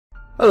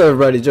Hello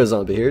everybody,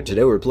 JoeZombie here.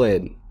 Today we're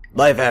playing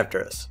Life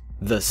After Us,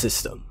 the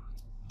system.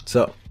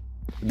 So,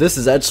 this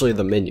is actually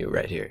the menu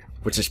right here,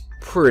 which is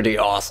pretty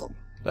awesome.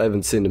 I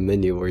haven't seen a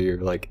menu where you're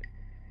like,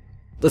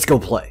 let's go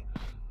play.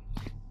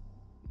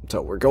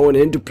 So we're going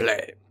in to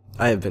play.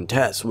 I have been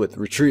tasked with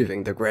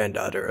retrieving the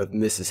granddaughter of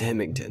Mrs.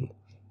 Hemington.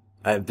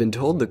 I have been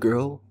told the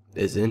girl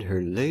is in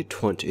her late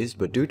 20s,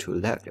 but due to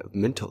a lack of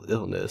mental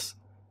illness,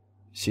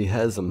 she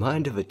has the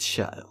mind of a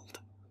child.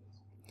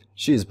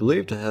 She is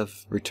believed to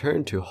have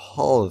returned to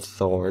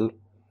Hawthorne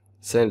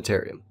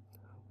Sanitarium,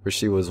 where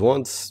she was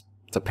once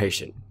a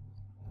patient.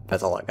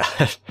 That's all I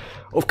got.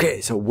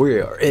 Okay, so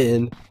we are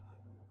in...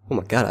 Oh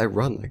my god, I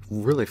run like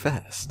really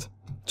fast.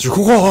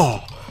 Whoa!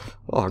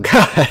 Oh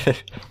god!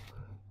 Is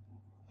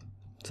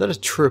that a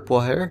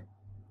tripwire?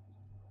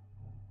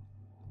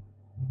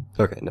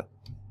 Okay, no.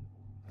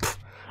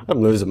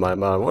 I'm losing my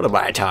mind. What am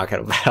I talking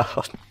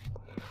about?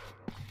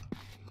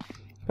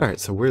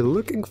 Alright, so we're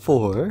looking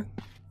for...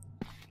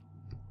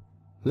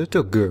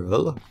 Little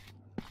girl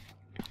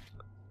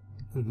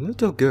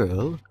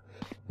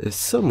is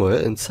somewhere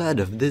inside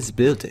of this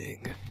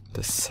building.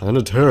 The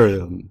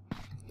sanitarium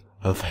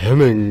of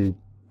Hemington.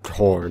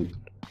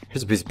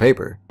 Here's a piece of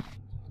paper.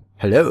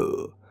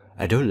 Hello.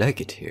 I don't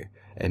like it here.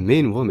 A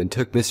mean woman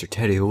took Mr.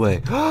 Teddy away.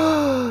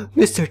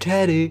 Mr.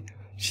 Teddy!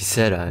 She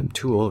said I'm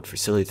too old for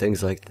silly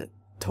things like that.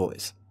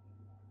 Toys.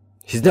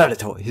 He's not a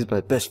toy. He's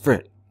my best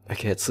friend. I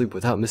can't sleep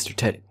without Mr.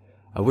 Teddy.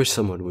 I wish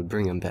someone would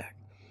bring him back.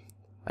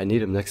 I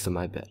need him next to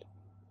my bed.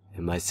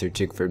 Am I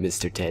searching for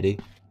Mr. Teddy?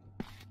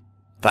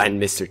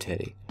 Find Mr.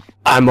 Teddy.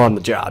 I'm on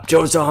the job.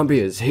 JoeZombie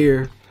is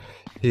here.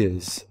 He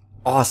is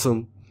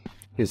awesome.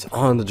 He is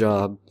on the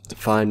job to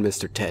find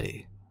Mr.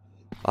 Teddy.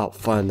 I'll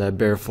find that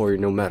bear for you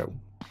no matter.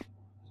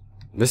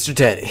 Mr.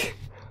 Teddy.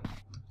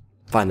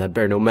 Find that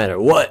bear no matter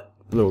what,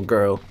 little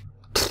girl.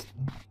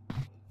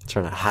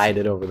 Trying to hide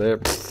it over there.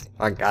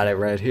 I got it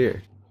right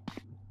here.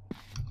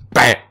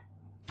 Bam!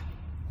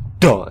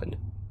 Done.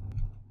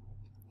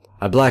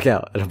 I black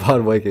out, and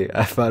upon waking,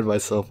 I find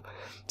myself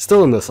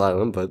still in the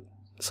asylum, but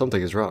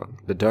something is wrong.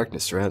 The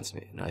darkness surrounds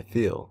me, and I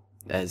feel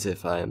as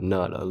if I am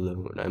not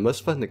alone. I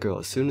must find the girl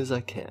as soon as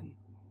I can.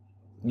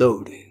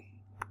 Loading.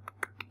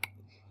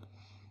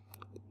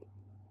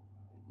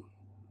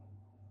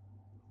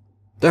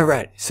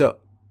 Alright, so.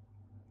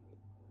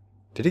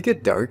 Did it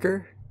get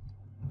darker?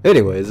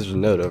 Anyways, there's a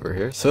note over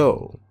here.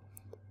 So,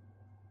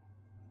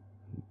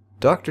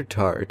 Dr.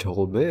 Tar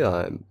told me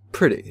I'm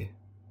pretty,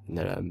 and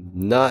that I'm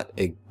not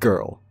a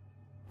girl.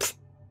 Pfft,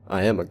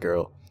 I am a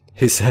girl.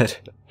 He said,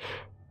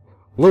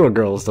 little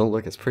girls don't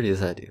look as pretty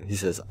as I do. He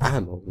says,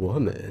 I'm a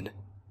woman.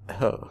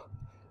 Oh,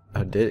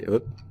 did he?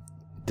 Whoop.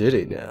 Did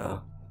he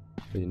now?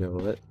 You know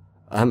what?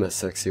 I'm a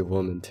sexy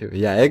woman too.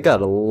 Yeah, it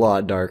got a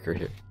lot darker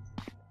here.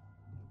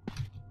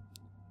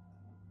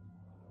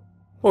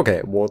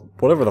 Okay, well,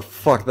 whatever the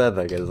fuck that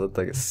thing is, that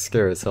thing is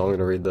scary as hell. I'm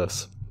gonna read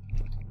this.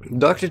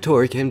 Dr.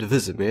 Torrey came to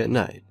visit me at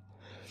night.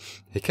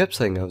 He kept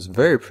saying I was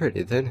very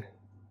pretty, then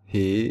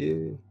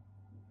he...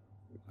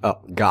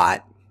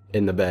 got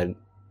in the bed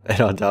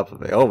and on top of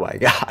me. Oh my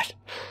god.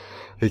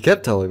 He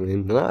kept telling me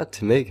not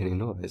to make any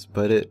noise,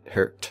 but it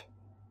hurt.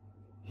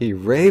 He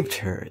raped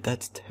her.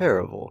 That's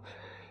terrible.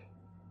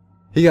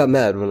 He got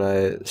mad when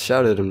I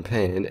shouted in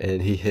pain,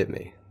 and he hit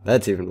me.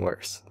 That's even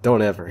worse.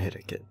 Don't ever hit a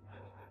kid.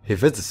 He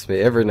visits me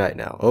every night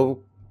now.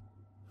 Oh,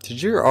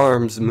 did your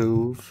arms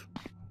move?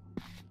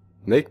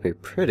 Make me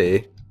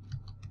pretty?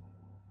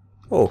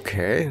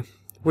 Okay.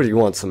 What, do you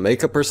want some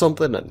makeup or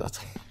something? That's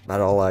not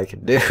all I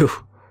can do.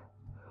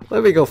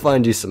 Let me go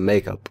find you some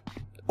makeup.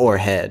 Or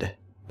head.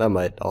 That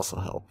might also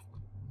help.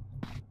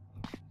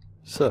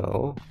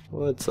 So,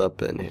 what's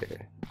up in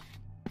here?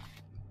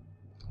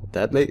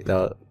 That make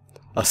a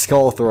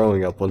skull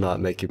throwing up will not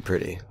make you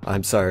pretty.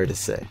 I'm sorry to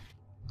say.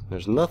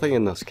 There's nothing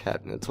in those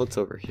cabinets. What's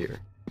over here?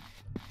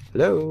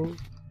 Hello?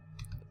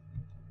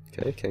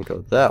 Okay, can't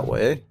go that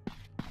way.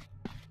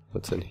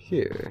 What's in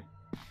here?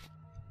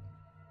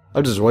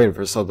 I'm just waiting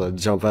for something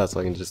to jump out so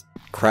I can just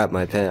crap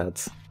my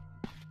pants.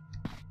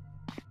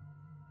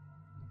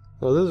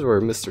 Oh, this is where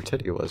Mr.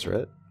 Teddy was,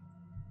 right?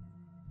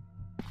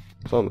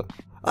 So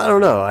I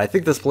don't know. I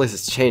think this place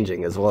is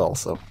changing as well,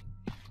 so...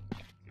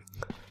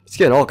 It's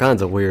getting all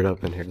kinds of weird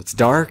up in here. It's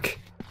dark.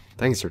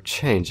 Things are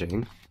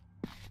changing.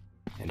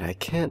 And I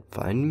can't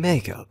find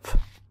makeup.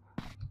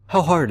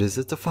 How hard is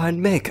it to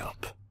find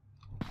makeup?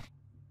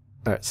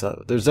 Alright,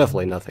 so there's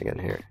definitely nothing in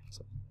here.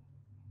 So.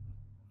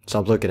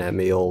 Stop looking at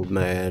me, old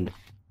man.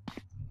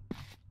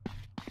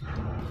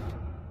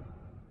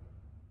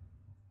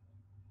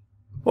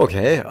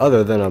 Okay,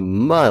 other than a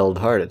mild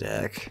heart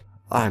attack,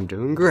 I'm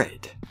doing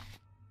great.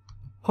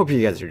 Hope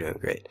you guys are doing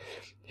great.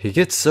 He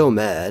gets so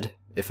mad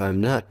if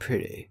I'm not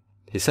pretty.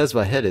 He says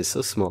my head is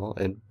so small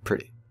and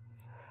pretty.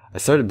 I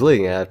started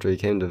bleeding after he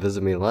came to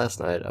visit me last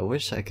night. I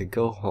wish I could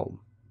go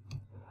home.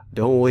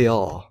 Don't we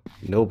all?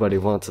 Nobody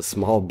wants a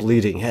small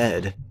bleeding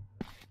head.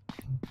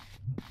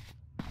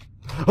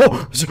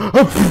 Oh!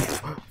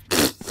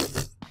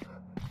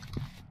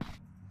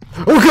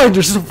 Oh god,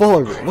 you're still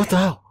following me! What the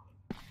hell?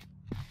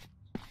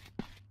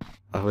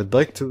 I would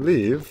like to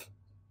leave.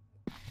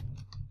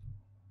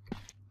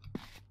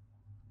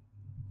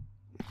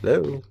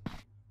 Hello?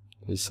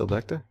 Are you still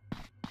back there?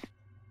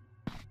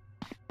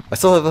 I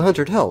still have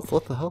 100 health.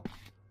 What the hell?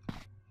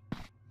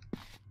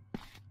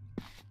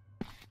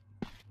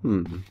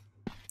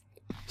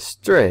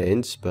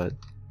 Strange, but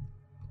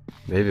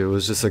maybe it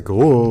was just a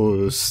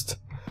ghost.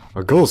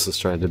 A ghost is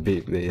trying to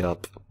beat me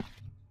up.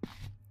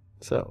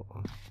 So,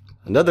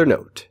 another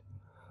note.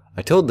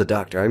 I told the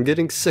doctor I'm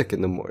getting sick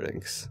in the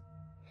mornings.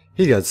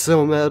 He got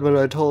so mad when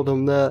I told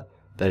him that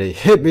he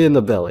hit me in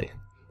the belly.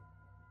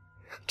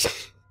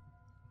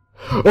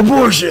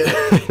 Abortion!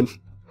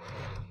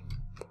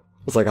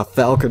 It's like a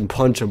Falcon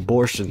punch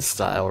abortion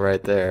style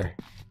right there.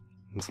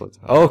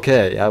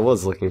 Okay, I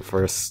was looking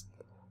for it's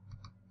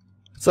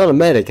not a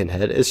mannequin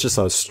head, it's just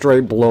a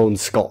straight blown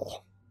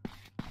skull.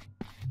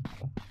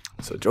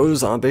 So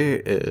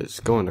JoeZombie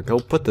is going to go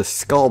put the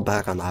skull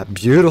back on that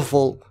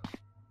beautiful...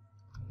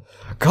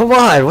 Come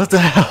on, what the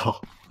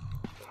hell?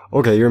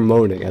 Okay, you're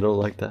moaning, I don't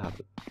like that.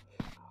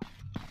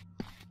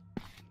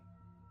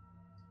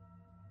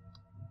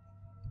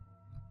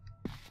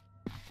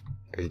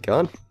 Are you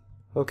gone?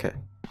 Okay.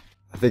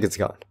 I think it's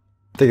gone.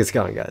 I think it's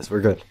gone, guys.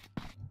 We're good.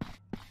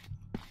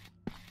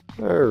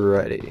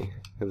 Alrighty.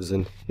 It was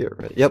in here,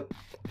 right? Yep.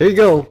 Here you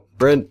go,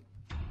 Brent.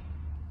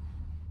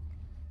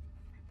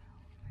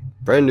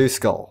 Brand new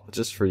skull,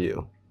 just for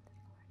you.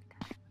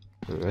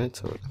 Alright,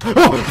 so...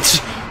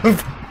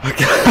 Oh,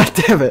 God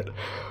damn it!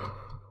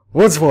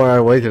 Once more I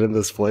awaken in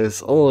this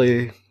place,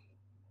 only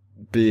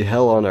be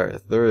hell on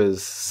earth. There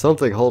is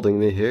something holding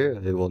me here.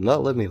 It will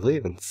not let me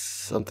leave, and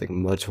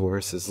something much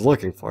worse is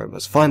looking for me. I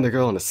must find the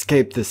girl and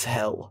escape this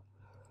hell.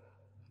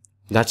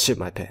 Not shit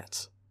my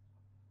pants.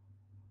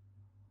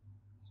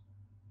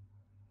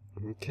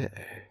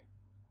 Okay.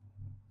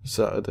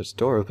 So, there's a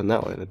door open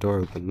that way and a door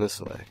open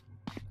this way.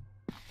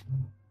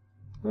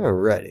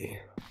 Alrighty.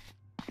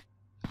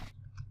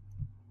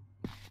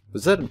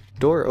 Was that a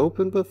door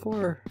open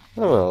before?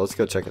 I don't know, let's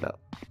go check it out.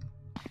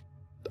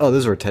 Oh, this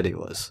is where Teddy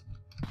was.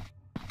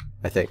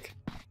 I think.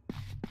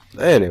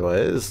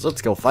 Anyways,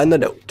 let's go find the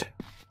note.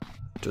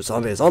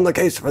 JoeZombie is on the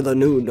case for the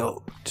new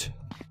note.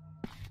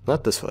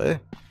 Not this way.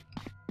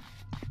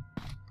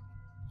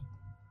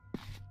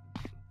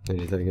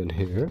 Anything in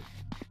here?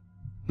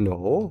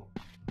 No.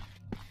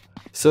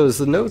 So is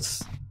the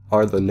notes...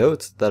 Are the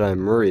notes that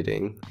I'm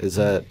reading, is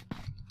that,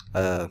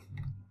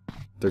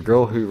 the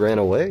girl who ran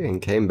away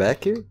and came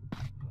back here?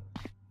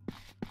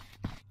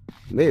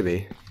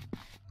 Maybe.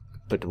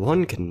 But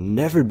one can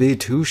never be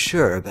too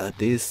sure about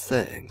these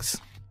things.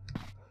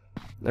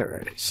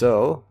 Alrighty,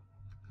 so...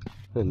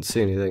 Didn't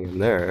see anything in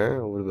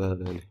there. What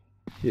about in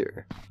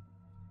here?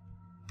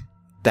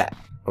 That,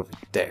 over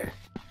there.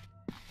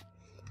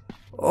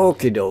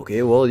 Okie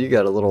dokie, well you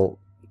got a little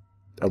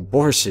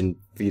abortion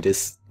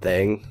fetus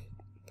thing.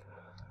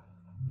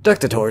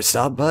 Dr. Tor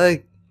stopped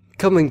by,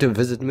 coming to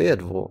visit me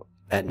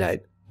at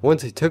night.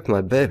 Once he took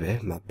my baby,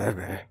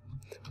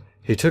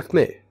 he took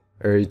me,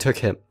 or he took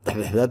him.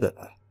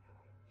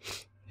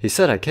 He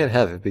said I can't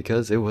have it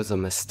because it was a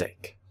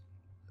mistake.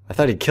 I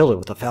thought he killed it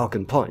with a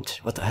Falcon punch.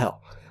 What the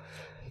hell?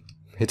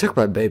 He took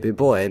my baby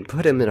boy and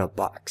put him in a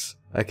box.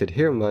 I could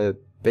hear my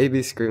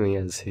baby screaming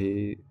as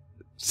he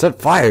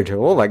set fire to him.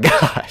 Oh my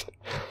god!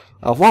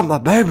 I want my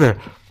baby!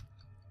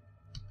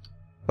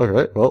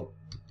 Okay, well.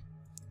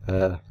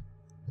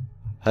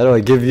 How do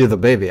I give you the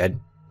baby?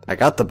 I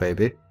got the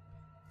baby.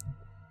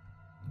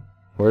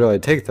 Where do I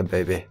take the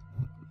baby?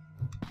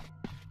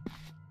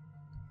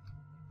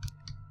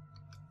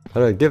 How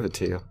do I give it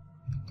to you?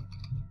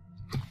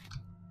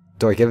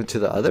 Do I give it to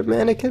the other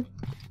mannequin?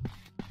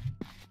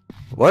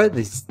 What are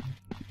these?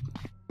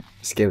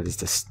 This game is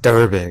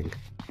disturbing.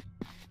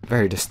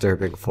 Very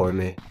disturbing for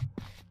me.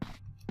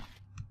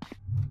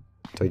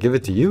 Do I give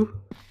it to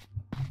you?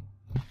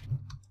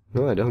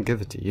 No, I don't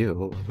give it to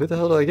you. Who the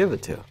hell do I give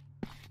it to?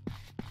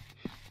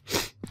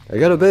 I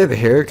got a baby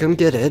here, come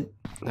get it.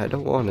 I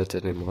don't want it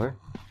anymore.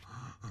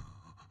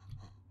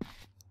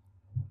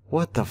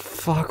 What the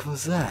fuck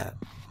was that?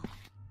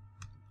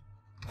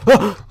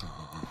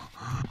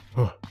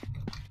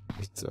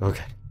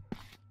 Okay.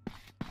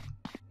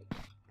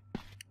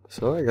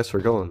 So I guess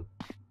we're going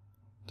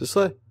this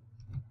way.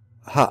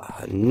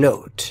 Ha,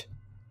 note.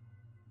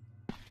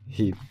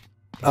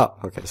 Oh,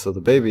 okay, so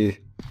the baby...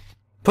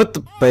 Put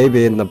the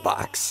baby in the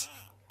box.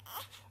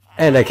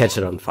 And I catch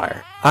it on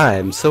fire.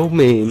 I'm so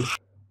mean.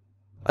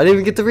 I didn't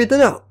even get to read the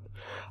note.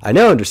 I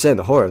now understand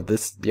the horror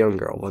this young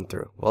girl went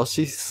through. While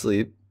she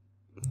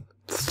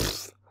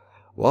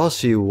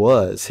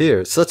was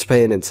here, such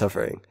pain and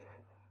suffering.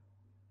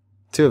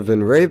 To have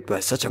been raped by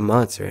such a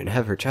monster and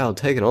have her child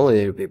taken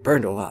only to be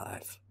burned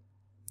alive.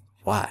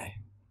 Why?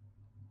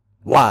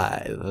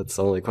 Why? That's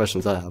the only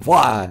questions I have.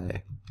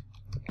 Why?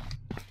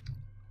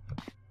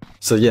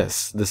 So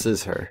yes, this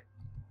is her.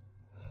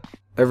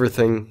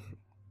 Everything...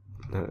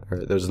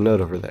 Alright, there's a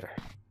note over there.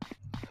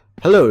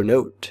 Hello,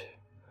 note.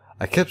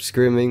 I kept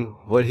screaming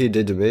what he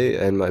did to me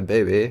and my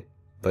baby,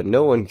 but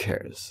no one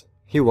cares.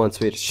 He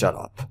wants me to shut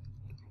up.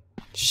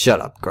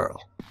 Shut up,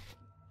 girl.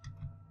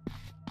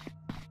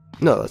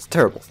 No, that's a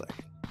terrible thing.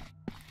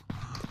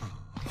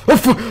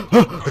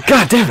 Oh,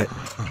 God damn it!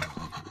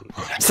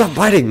 Stop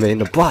biting me in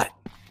the butt!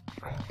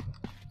 I'm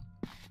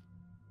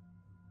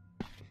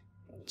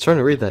trying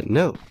to read that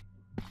note.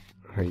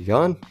 Are you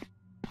gone?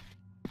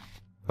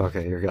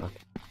 Okay, you're gone.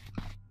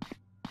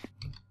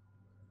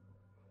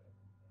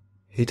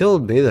 He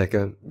told me that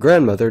a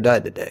grandmother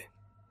died today.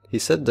 He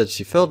said that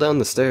she fell down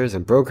the stairs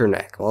and broke her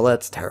neck. Well,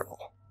 that's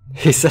terrible.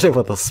 He said it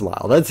with a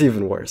smile. That's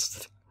even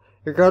worse.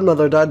 Your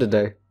grandmother died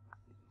today.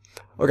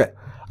 Okay,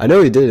 I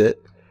know he did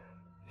it.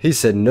 He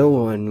said no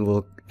one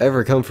will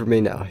ever come for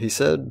me now. He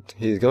said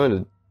he's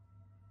going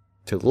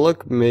to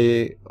look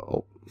me...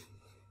 Oh,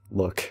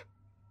 look.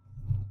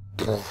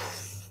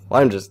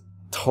 I'm just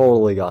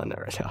totally gone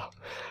there right now.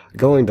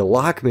 Going to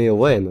lock me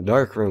away in the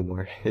dark room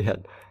where he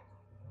had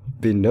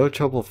been no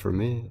trouble for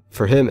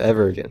him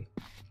ever again.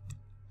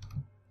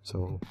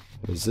 So,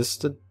 is this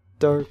the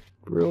dark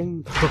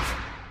room?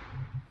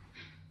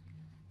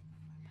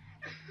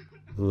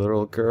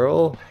 Little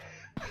girl?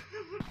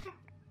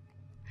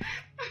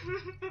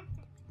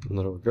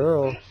 Little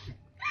girl?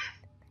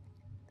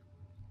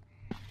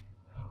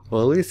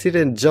 Well, at least he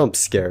didn't jump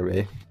scare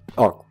me.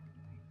 Oh.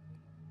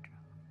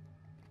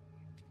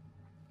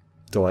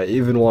 Do I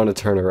even want to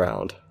turn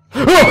around?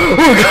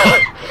 Oh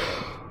God!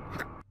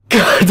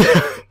 God damn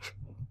it!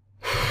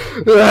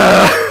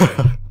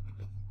 Ah!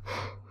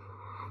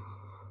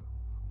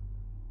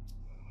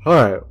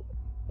 Alright.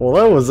 Well,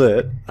 that was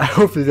it. I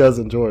hope you guys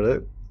enjoyed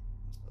it.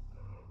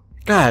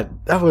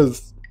 God, that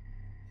was...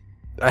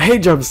 I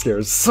hate jump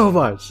scares so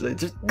much. They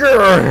just...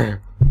 Grrr!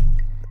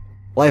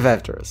 Life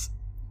After Us.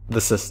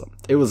 The system.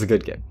 It was a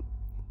good game.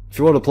 If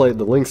you want to play,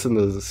 the link's in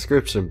the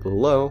description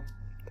below.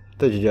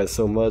 Thank you guys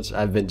so much.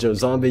 I've been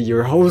JoeZombie,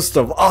 your host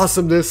of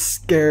awesomeness,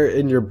 scare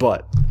in your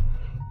butt.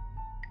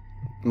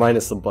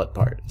 Minus the butt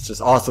part. It's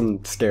just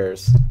awesome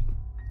scares.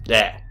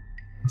 Yeah.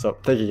 So,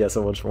 thank you guys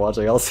so much for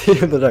watching. I'll see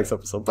you in the next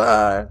episode.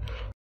 Bye!